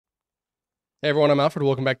Hey everyone, I'm Alfred.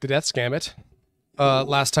 Welcome back to Death's Gambit.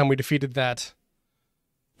 Last time we defeated that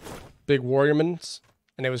big warriorman,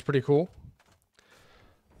 and it was pretty cool.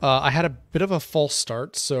 I had a bit of a false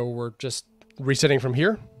start, so we're just resetting from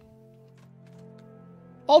here.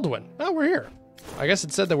 Alduin. Oh, we're here. I guess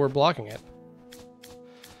it said that we're blocking it.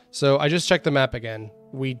 So I just checked the map again.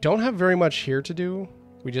 We don't have very much here to do.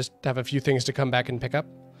 We just have a few things to come back and pick up.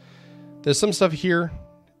 There's some stuff here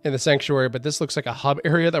in the sanctuary, but this looks like a hub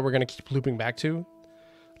area that we're going to keep looping back to.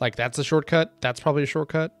 Like, that's a shortcut. That's probably a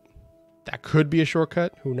shortcut. That could be a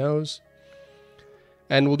shortcut. Who knows?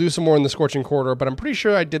 And we'll do some more in the Scorching Corridor, but I'm pretty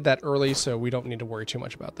sure I did that early, so we don't need to worry too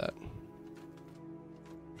much about that.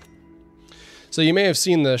 So you may have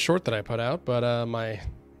seen the short that I put out, but my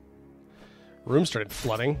room started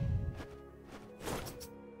flooding.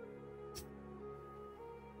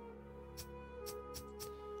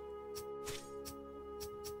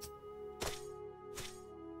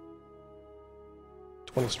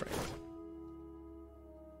 Strength.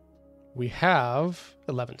 We have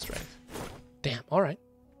 11 strength. Damn, all right.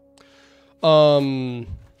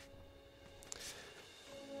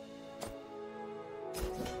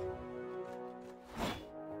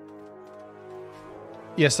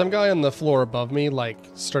 Yeah, some guy on the floor above me, like,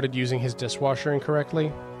 started using his dishwasher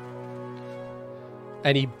incorrectly.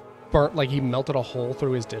 And he burnt, like, he melted a hole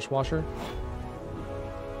through his dishwasher.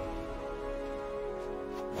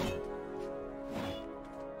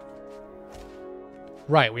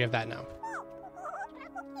 Right, we have that now.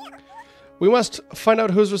 We must find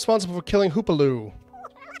out who's responsible for killing Hoopaloo.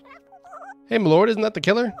 Hey, my lord, isn't that the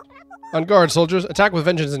killer? On guard, soldiers. Attack with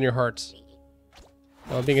vengeance in your hearts.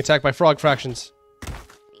 Oh, I'm being attacked by frog fractions.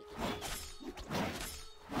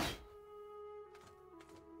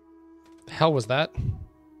 The hell was that?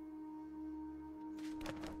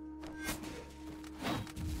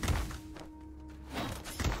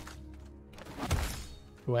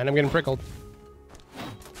 Ooh, and I'm getting prickled.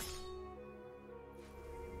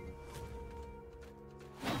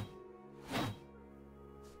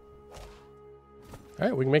 All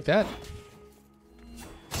right, we can make that.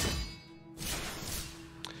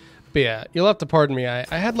 But yeah, you'll have to pardon me. I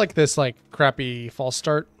had like this like crappy false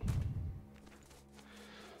start.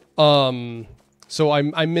 So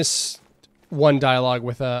I missed one dialogue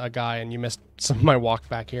with a guy, and you missed some of my walk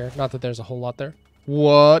back here. Not that there's a whole lot there.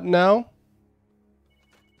 What now?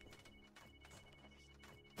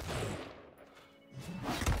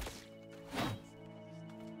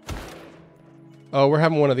 Oh, we're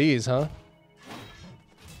having one of these, huh?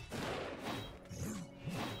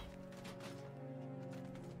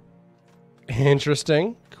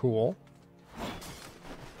 Interesting. Cool.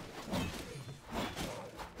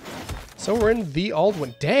 So we're in the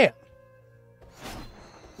Alduin. Damn.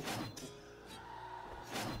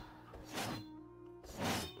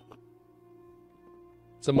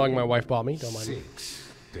 It's a mug my wife bought me. Don't mind me.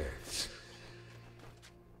 6 deaths.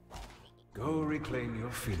 Go reclaim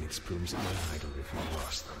your phoenix plumes in the idol if you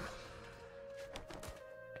lost them.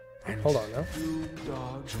 And hold on now. you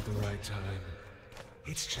dodge at the right time.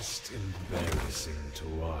 It's just embarrassing to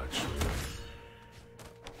watch.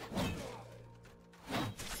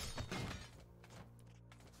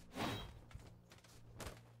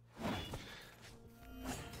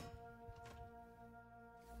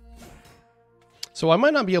 So I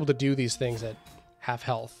might not be able to do these things at half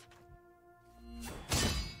health.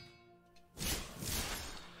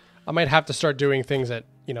 I might have to start doing things at,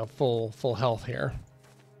 you know, full health here.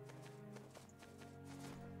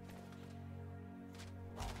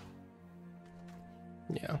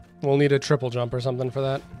 Yeah, we'll need a triple jump or something for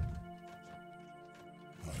that.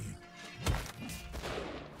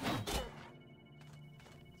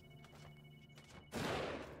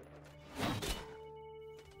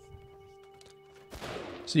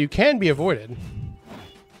 So you can be avoided.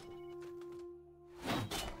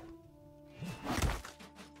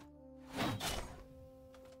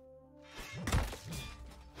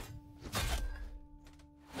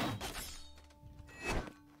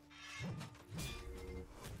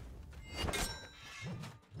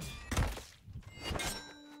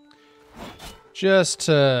 Just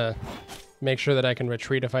to make sure that I can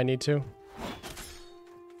retreat if I need to.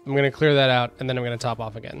 I'm going to clear that out, and then I'm going to top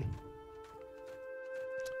off again.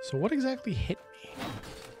 So what exactly hit me?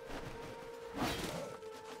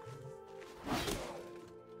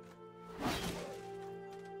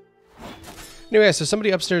 Anyway, so somebody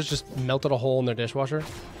upstairs just melted a hole in their dishwasher.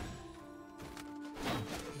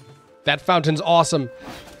 That fountain's awesome.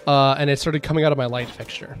 And it started coming out of my light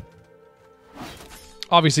fixture.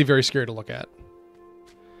 Obviously very scary to look at.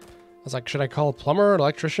 I was like, should I call a plumber or an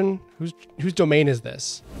electrician? Whose domain is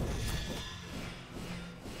this?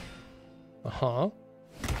 Uh-huh.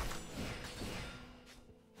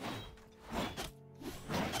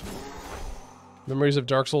 Memories of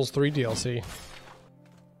Dark Souls 3 DLC.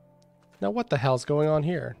 Now what the hell's going on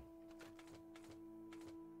here?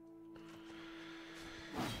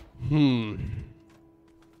 Can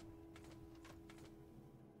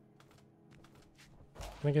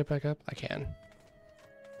I get back up? I can.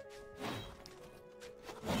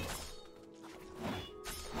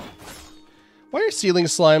 Why are ceiling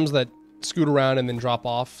slimes that scoot around and then drop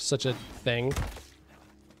off such a thing?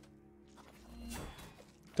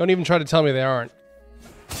 Don't even try to tell me they aren't.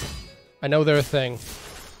 I know they're a thing.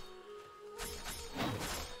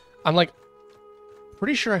 I'm like,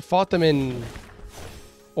 pretty sure I fought them in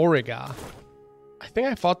Origa. I think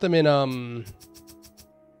I fought them in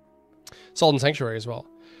Salt and Sanctuary as well.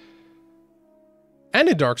 And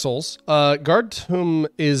in Dark Souls, Guard Tomb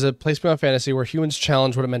is a place beyond fantasy where humans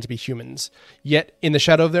challenge what it meant to be humans. Yet, in the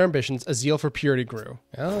shadow of their ambitions, a zeal for purity grew.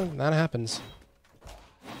 Well, that happens.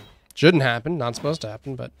 Shouldn't happen, not supposed to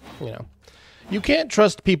happen, but, you know. You can't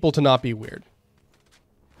trust people to not be weird.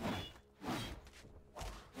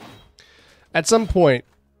 At some point,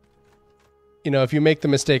 you know, if you make the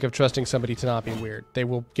mistake of trusting somebody to not be weird, they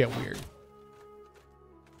will get weird.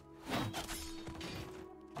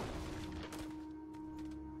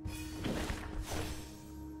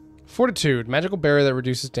 Fortitude, magical barrier that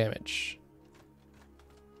reduces damage.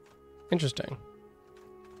 Interesting.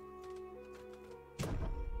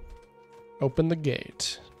 Open the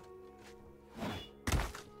gate.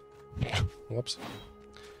 Whoops.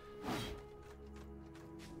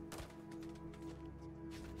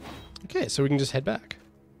 Okay, so we can just head back.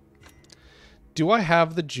 Do I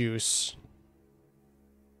have the juice?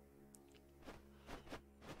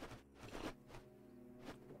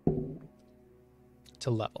 To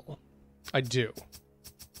level. I do.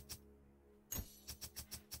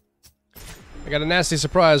 I got a nasty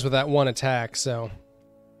surprise with that one attack, so...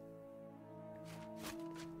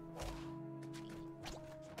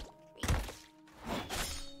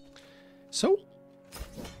 So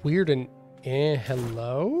weird and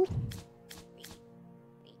hello?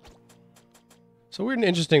 So weird and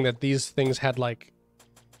interesting that these things had, like,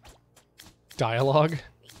 dialogue.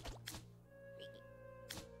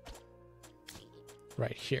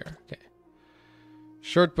 Right here. Okay.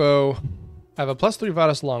 Short bow. I have a +3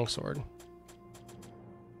 Vadis longsword.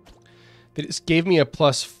 This gave me a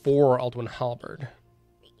 +4 Aldwin halberd.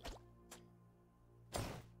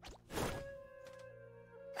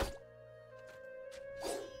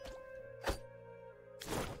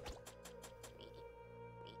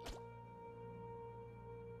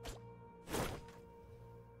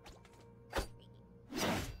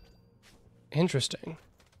 Interesting.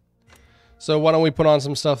 So why don't we put on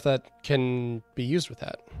some stuff that can be used with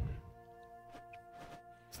that?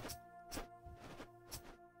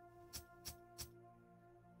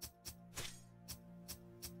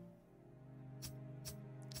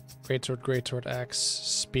 Greatsword, axe,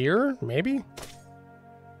 spear, maybe?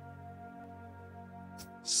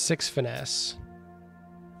 6 finesse.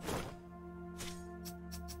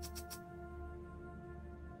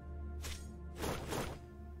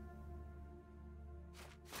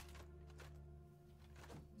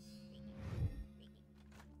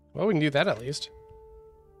 Well, we can do that at least.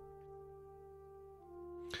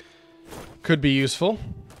 Could be useful.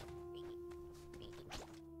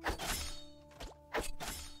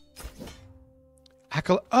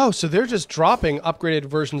 Oh, so they're just dropping upgraded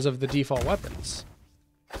versions of the default weapons.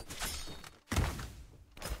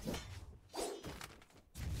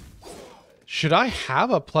 Should I have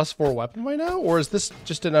a +4 weapon by now? Or is this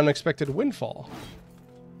just an unexpected windfall?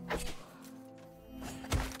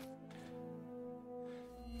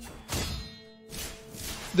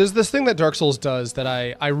 There's this thing that Dark Souls does that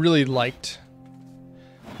I really liked,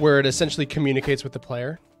 where it essentially communicates with the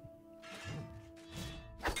player.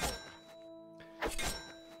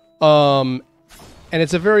 And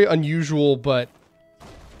it's a very unusual but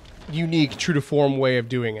unique, true to form way of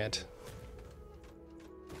doing it.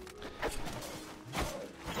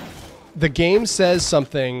 The game says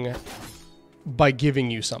something by giving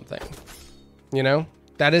you something, you know?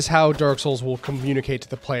 That is how Dark Souls will communicate to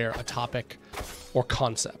the player a topic or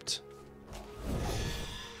concept.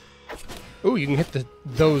 Ooh, you can hit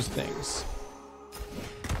those things.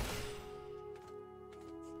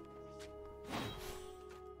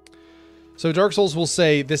 So Dark Souls will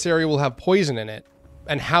say this area will have poison in it,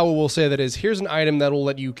 and how it will say that is, here's an item that will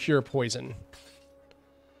let you cure poison.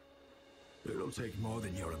 It'll take more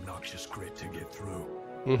than your obnoxious grit to get through.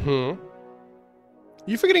 Mm-hmm.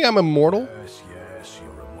 You forgetting I'm immortal? Yes, yes,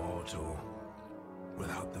 you're immortal.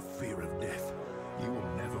 Without the fear of death, you will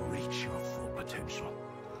never reach your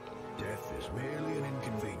is merely an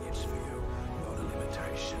inconvenience for you, not a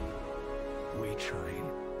limitation. We train,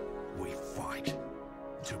 we fight,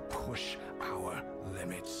 to push our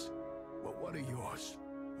limits. But what are yours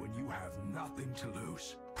when you have nothing to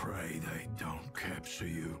lose? Pray they don't capture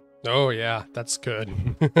you. Oh yeah, that's good.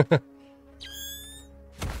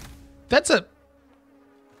 That's like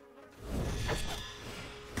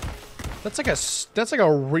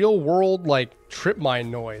a real world like trip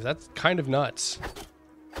mine noise. That's kind of nuts.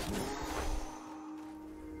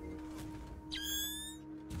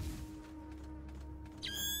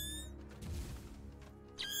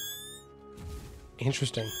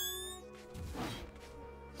 Interesting.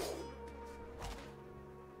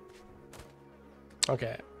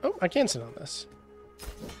 Okay. Oh, I can sit on this.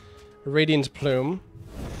 Radiant plume.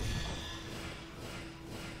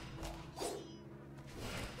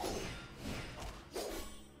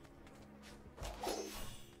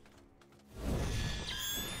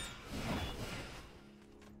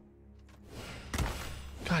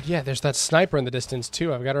 God, yeah, there's that sniper in the distance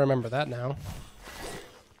too. I've got to remember that now.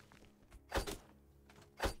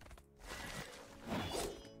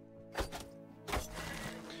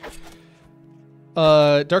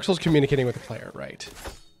 Dark Souls communicating with the player, right?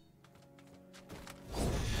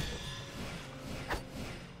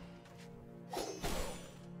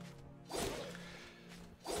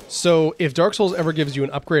 So if Dark Souls ever gives you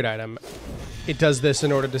an upgrade item, it does this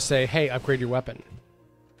in order to say, hey, upgrade your weapon.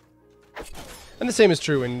 And the same is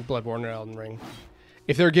true in Bloodborne and Elden Ring.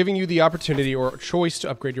 If they're giving you the opportunity or choice to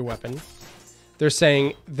upgrade your weapon, they're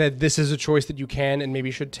saying that this is a choice that you can and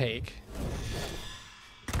maybe should take.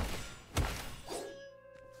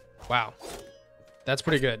 Wow. That's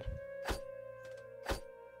pretty good.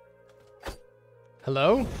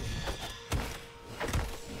 Hello?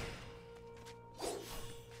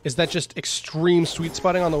 Is that just extreme sweet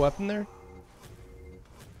spotting on the weapon there?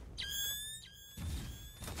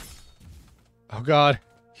 Oh god,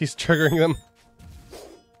 he's triggering them.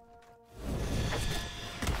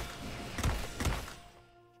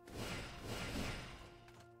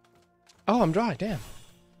 Oh, I'm dry, damn.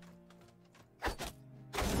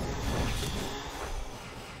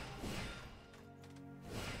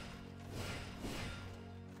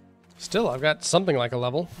 Still, I've got something like a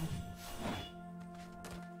level.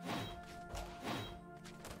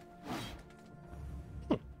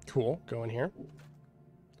 Cool, go in here.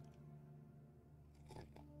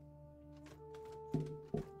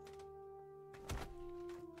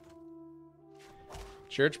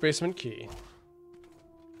 Church basement key.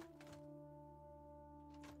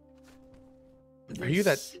 Are you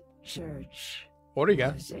that church?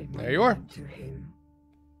 Origa? There you are. To him.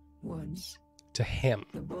 Once. To him.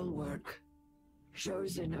 The bulwark.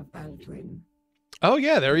 Chosen of Baldwin. Oh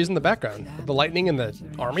yeah, there he is in the background. With the lightning and the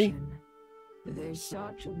army. They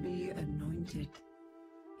sought to be anointed,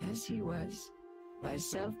 as he was, by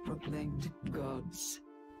self-proclaimed gods.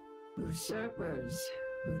 Usurpers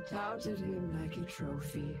who touted him like a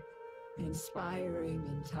trophy, inspiring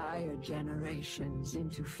entire generations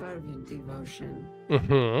into fervent devotion.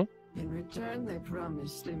 Mm-hmm. In return, they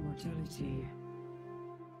promised immortality.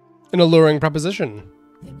 An alluring proposition.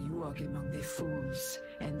 Then you walk among the fools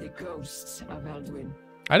and the ghosts of Baldwin.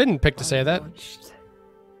 I didn't pick to say that. Watched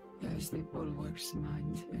as the bulwark's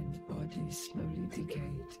mind and body slowly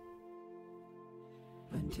decayed,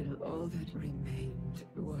 until all that remained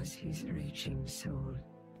was his reaching soul.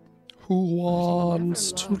 Who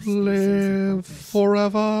wants to live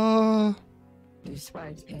forever?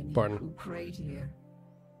 Despite any Pardon. who prayed here,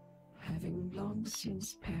 having long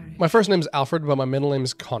since perished. My first name's Alfred, but my middle name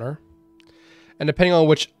is Connor. And depending on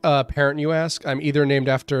which parent you ask, I'm either named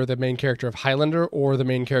after the main character of Highlander or the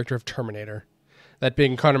main character of Terminator. That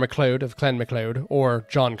being Connor MacLeod of Clan MacLeod, or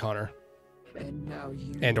John Connor. And now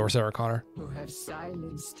you, And or Sarah Connor. who have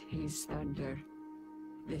silenced his thunder,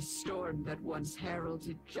 this storm that once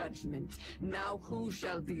heralded judgment, now who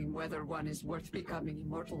shall deem whether one is worth becoming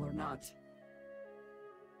immortal or not?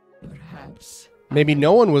 Perhaps. Maybe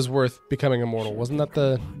no one was worth becoming immortal. Wasn't that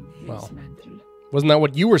the... well, wasn't that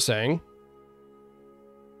what you were saying?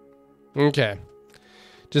 Okay.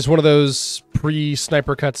 Just one of those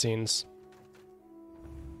pre-sniper cutscenes.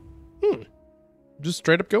 Just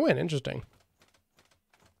straight up go in. Interesting.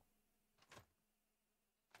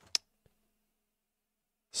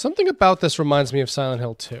 Something about this reminds me of Silent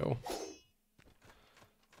Hill 2.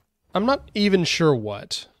 I'm not even sure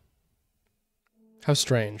what. How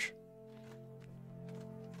strange.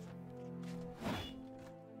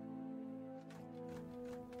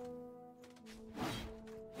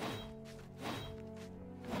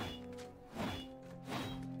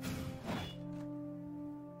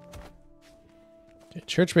 Okay,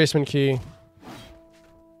 church basement key.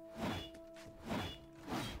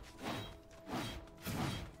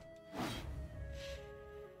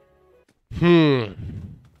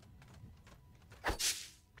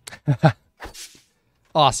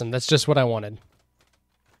 Awesome. That's just what I wanted.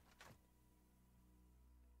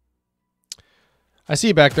 I see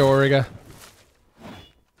you back there, Origa.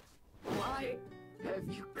 Why have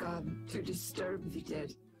you come to disturb the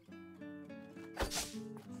dead?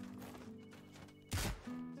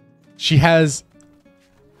 She has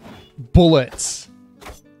bullets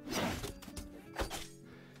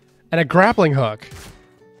and a grappling hook.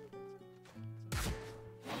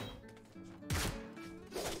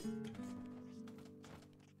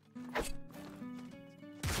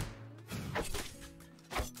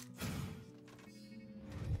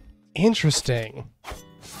 Interesting.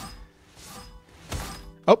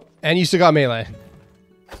 Oh, and you still got melee.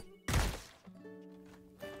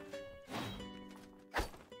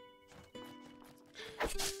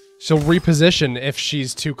 She'll reposition if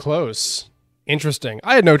she's too close. Interesting.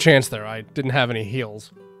 I had no chance there. I didn't have any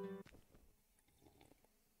heals.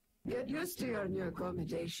 Get used to your new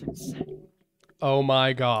accommodations. Oh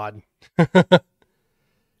my god. You're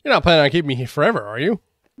not planning on keeping me here forever, are you?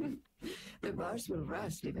 The bars will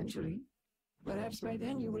rust eventually. Perhaps by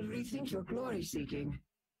then you will rethink your glory-seeking.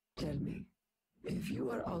 Tell me, if you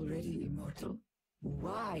are already immortal,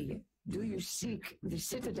 why do you seek the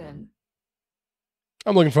Citadel?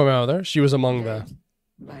 I'm looking for my mother. She was among the... Dead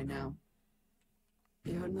by now.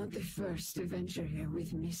 You're not the first to venture here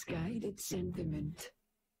with misguided sentiment.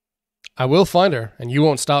 I will find her, and you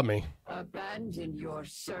won't stop me. Abandon your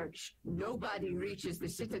search. Nobody reaches the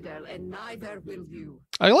Citadel, and neither will you.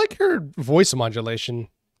 I like her voice modulation.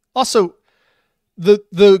 Also,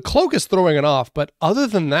 the cloak is throwing it off, but other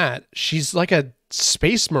than that, she's like a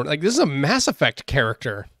space marine. Like, this is a Mass Effect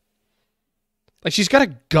character. Like, she's got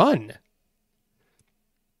a gun.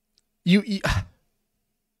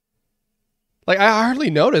 Like, I hardly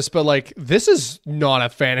noticed, but like, this is not a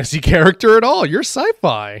fantasy character at all. You're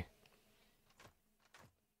sci-fi.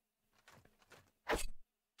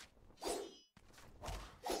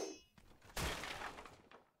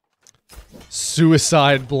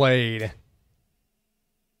 Suicide Blade.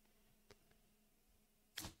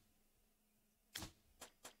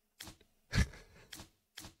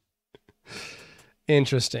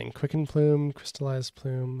 Interesting. Quicken Plume, Crystallized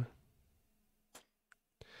Plume,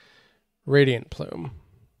 Radiant Plume.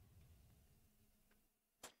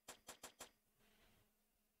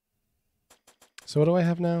 So what do I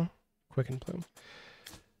have now? Quicken Plume.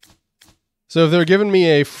 So if they're giving me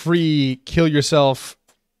a free kill yourself,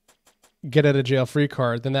 get out of jail free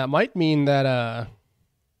card, then that might mean that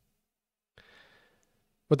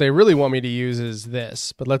what they really want me to use is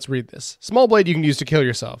this. But let's read this. Small blade you can use to kill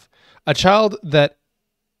yourself. A child that...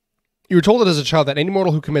 You were told that as a child that any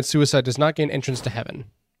mortal who commits suicide does not gain entrance to heaven.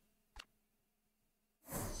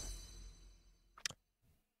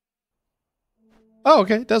 Oh,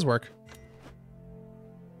 okay. It does work.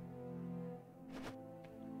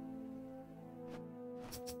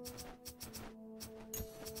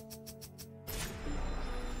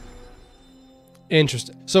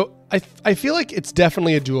 Interesting. So I feel like it's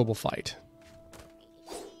definitely a doable fight.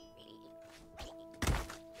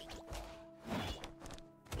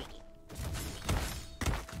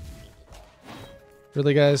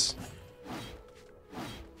 Really, guys?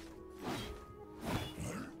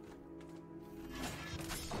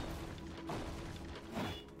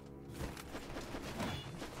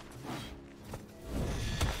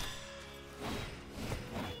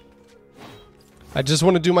 I just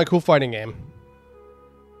want to do my cool fighting game.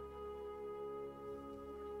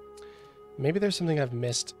 Maybe there's something I've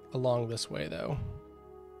missed along this way, though.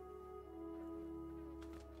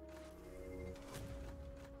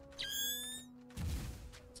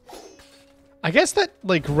 I guess that,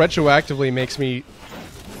 like, retroactively makes me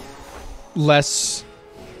less,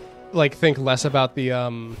 like, think less about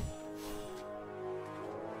the,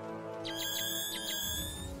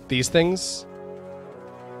 these things.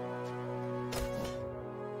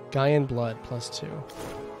 Gaian Blood, +2.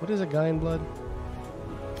 What is a Gaian Blood?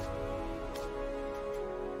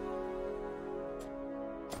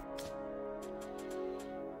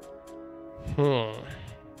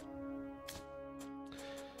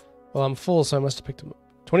 Well, I'm full, so I must have picked them up.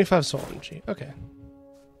 25 soul energy. Okay.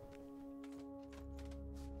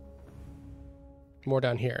 More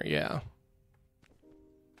down here, yeah.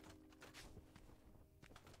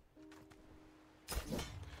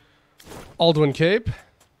 Alduin Cape.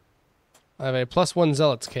 I have a +1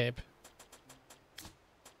 Zealot's Cape.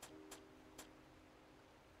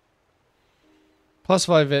 Plus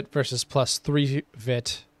 5 vit versus plus 3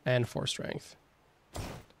 vit and 4 strength.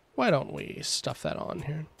 Why don't we stuff that on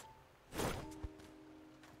here?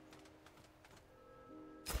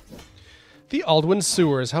 The Aldwin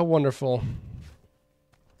Sewers, how wonderful.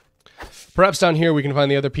 Perhaps down here we can find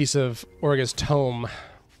the other piece of Origa's tome.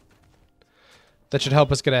 That should help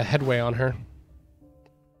us get a headway on her.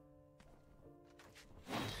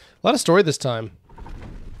 A lot of story this time.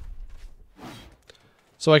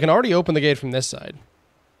 So I can already open the gate from this side.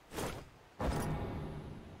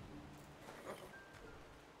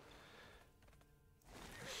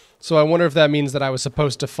 So I wonder if that means that I was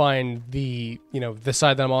supposed to find the, the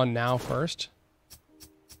side that I'm on now first.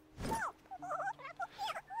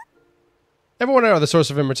 Ever wonder how the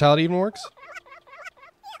source of immortality even works?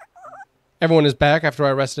 Everyone is back after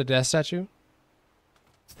I arrested a death statue?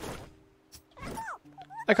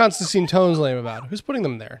 I constantly seen tones lame about. Who's putting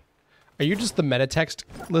them there? Are you just the metatext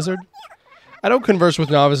lizard? I don't converse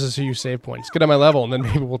with novices who use save points. Get on my level and then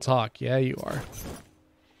maybe we'll talk. Yeah, you are.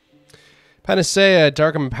 Panacea,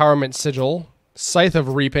 Dark Empowerment Sigil, Scythe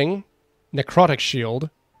of Reaping, Necrotic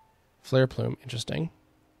Shield, Flare Plume, interesting.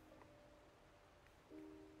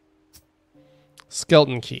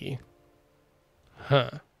 Skeleton Key. Huh.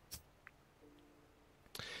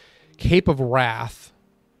 Cape of Wrath.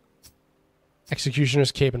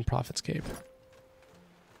 Executioner's Cape and Prophet's Cape.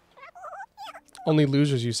 Only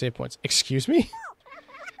losers use save points. Excuse me?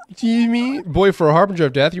 Excuse me? Boy, for a Harbinger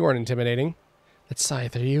of Death, you aren't intimidating. That's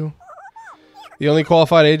Scythe, are you? The only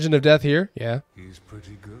qualified agent of death here? Yeah. He's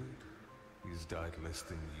pretty good. He's died less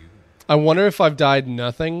than you. I wonder if I've died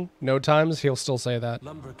nothing, no times, he'll still say that.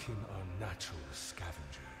 Lumberkin are natural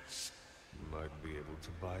scavengers. You might be able to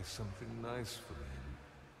buy something nice for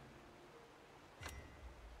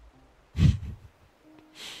them.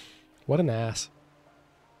 What an ass.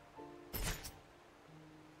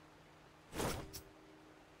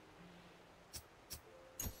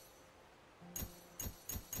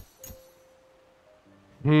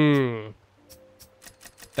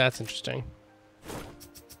 That's interesting.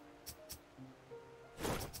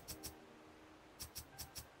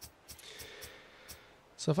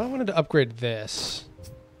 So if I wanted to upgrade this,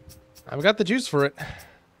 I've got the juice for it.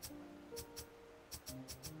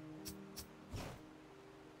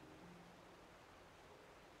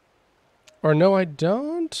 Or no, I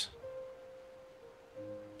don't.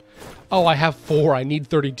 Oh, I have 4. I need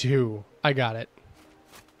 32. I got it.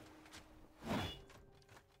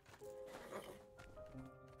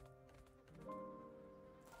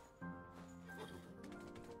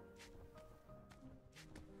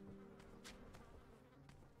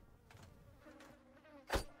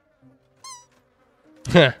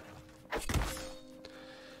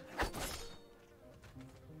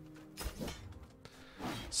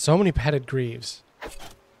 So many petted greaves.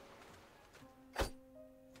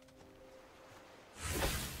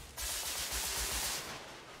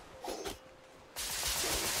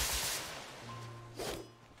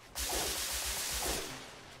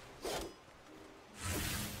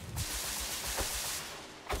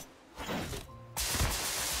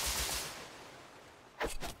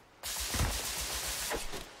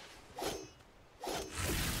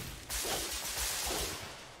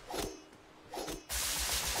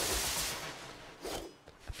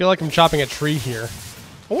 I feel like I'm chopping a tree here.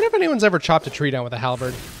 I wonder if anyone's ever chopped a tree down with a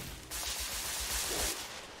halberd.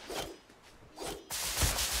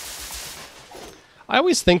 I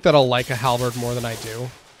always think that I'll like a halberd more than I do.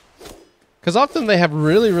 Because often they have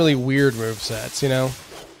really, really weird movesets, you know?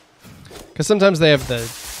 Because sometimes they have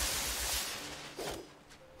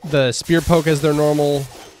the spear poke as their normal.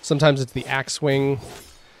 Sometimes it's the axe swing.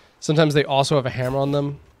 Sometimes they also have a hammer on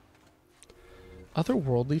them.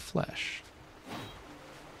 Otherworldly flesh.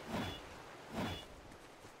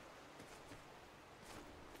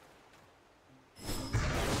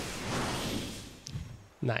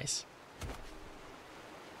 Nice.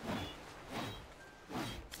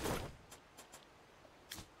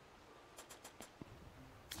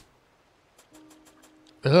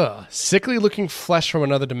 Ugh. Sickly looking flesh from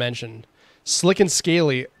another dimension. Slick and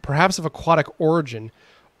scaly, perhaps of aquatic origin,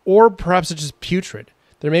 or perhaps it's just putrid.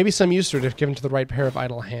 There may be some use to it if given to the right pair of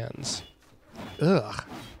idle hands. Ugh.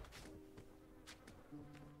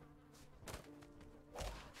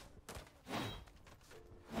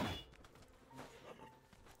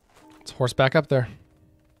 Let's horse back up there.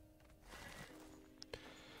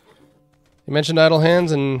 You mentioned idle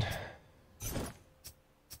hands and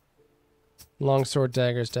longsword,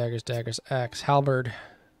 daggers, daggers, daggers, axe, halberd.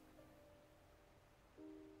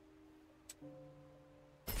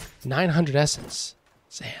 900 essence.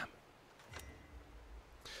 Sam.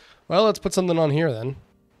 Well, let's put something on here then.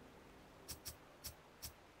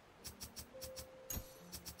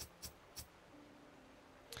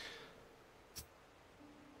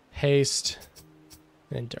 Haste.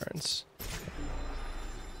 Endurance.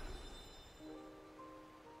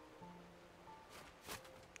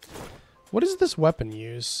 What does this weapon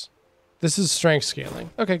use? This is strength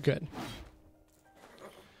scaling. Okay, good.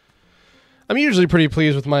 I'm usually pretty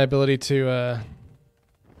pleased with my ability to,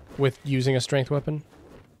 with using a strength weapon.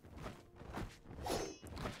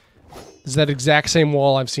 Is that exact same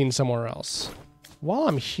wall I've seen somewhere else? While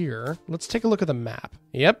I'm here, let's take a look at the map.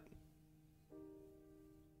 Yep.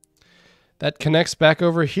 That connects back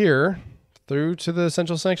over here through to the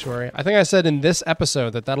Central Sanctuary. I think I said in this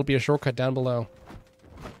episode that that'll be a shortcut down below.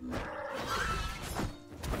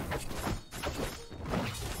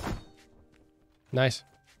 Nice.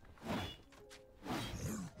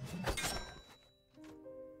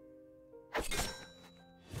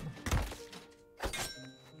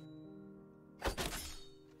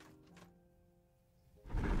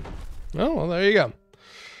 Oh, well, there you go.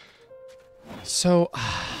 So,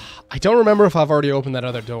 I don't remember if I've already opened that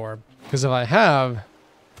other door. Because if I have,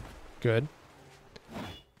 good.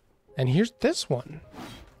 And here's this one.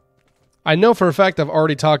 I know for a fact I've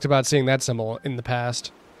already talked about seeing that symbol in the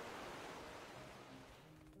past.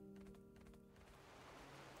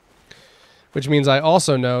 Which means I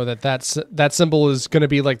also know that that symbol is going to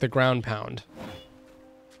be like the ground pound.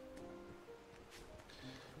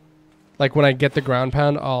 Like when I get the ground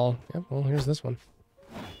pound, I'll... Yep, well, here's this one.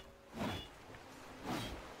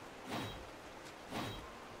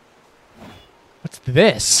 What's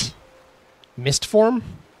this? Mist form?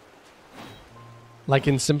 Like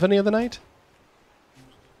in Symphony of the Night?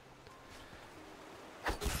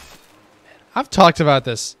 I've talked about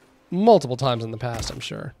this multiple times in the past, I'm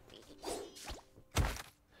sure.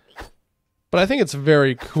 But I think it's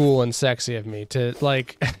very cool and sexy of me to,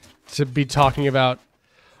 like, to be talking about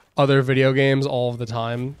other video games all of the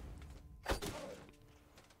time.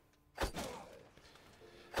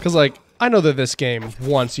 Because, like, I know that this game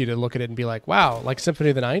wants you to look at it and be like, wow, like Symphony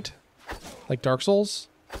of the Night? Like Dark Souls?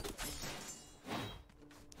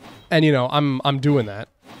 And, you know, I'm doing that.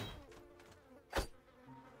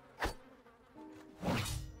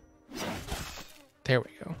 There we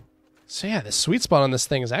go. So yeah, the sweet spot on this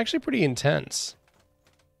thing is actually pretty intense.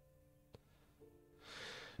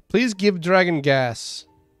 Please give dragon gas.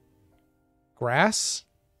 Grass?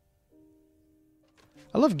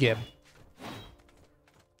 I love Gib.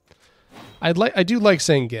 I do like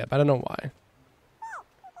saying Gib. I don't know why.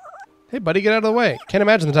 Hey buddy, get out of the way. Can't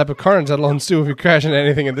imagine the type of carnage that'll ensue if you crash into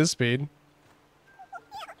anything at this speed.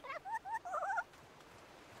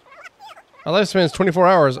 Our lifespan is 24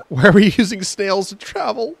 hours. Where are we using snails to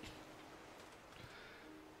travel?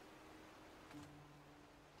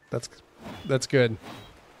 That's good.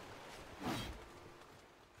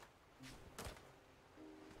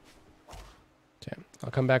 Okay,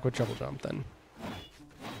 I'll come back with Triple Jump then.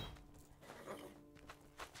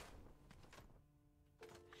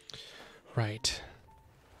 Right.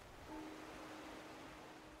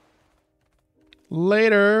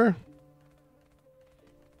 Later.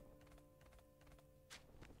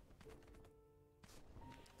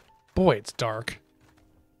 Boy, it's dark.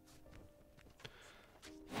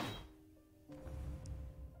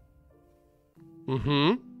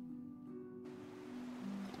 Mm-hmm.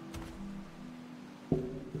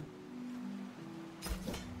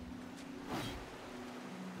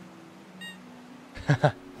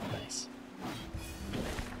 Nice.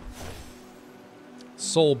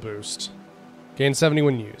 Soul boost. Gain 70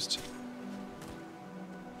 when used.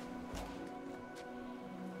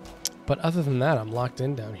 But other than that, I'm locked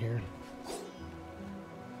in down here.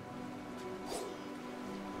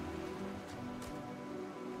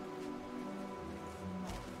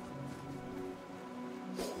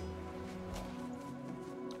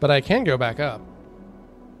 But I can go back up.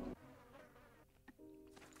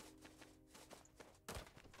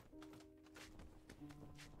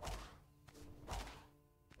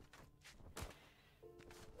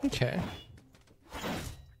 Okay.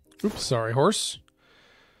 Oops, sorry, horse.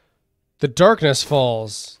 The darkness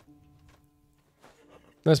falls.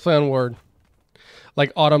 Nice play on word.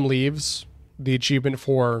 Like Autumn Leaves, the achievement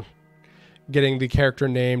for getting the character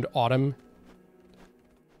named Autumn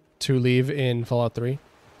to leave in Fallout 3.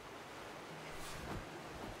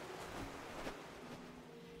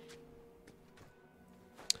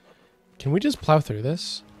 Can we just plow through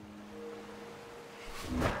this?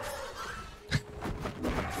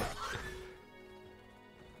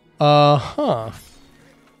 Huh.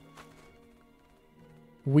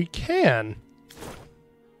 We can.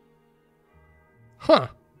 Huh.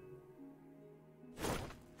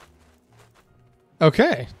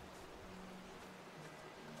 Okay.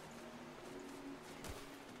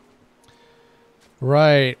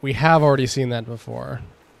 Right. We have already seen that before.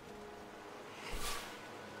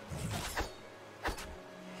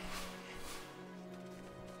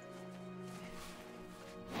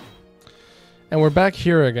 And we're back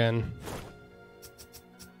here again.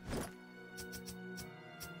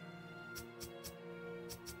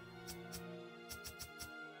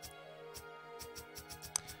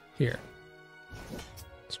 Here.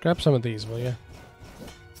 Let's grab some of these, will you?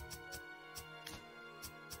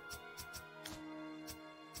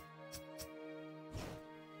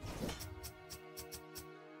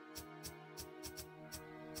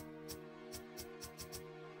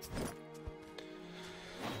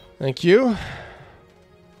 Thank you.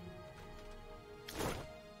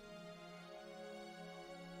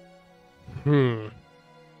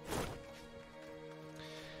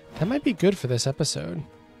 That might be good for this episode.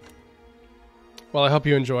 Well, I hope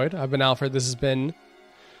you enjoyed. I've been Alfred. This has been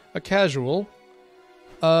a casual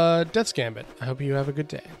Death's Gambit. I hope you have a good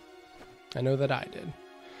day. I know that I did.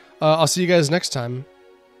 I'll see you guys next time.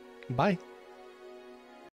 Bye.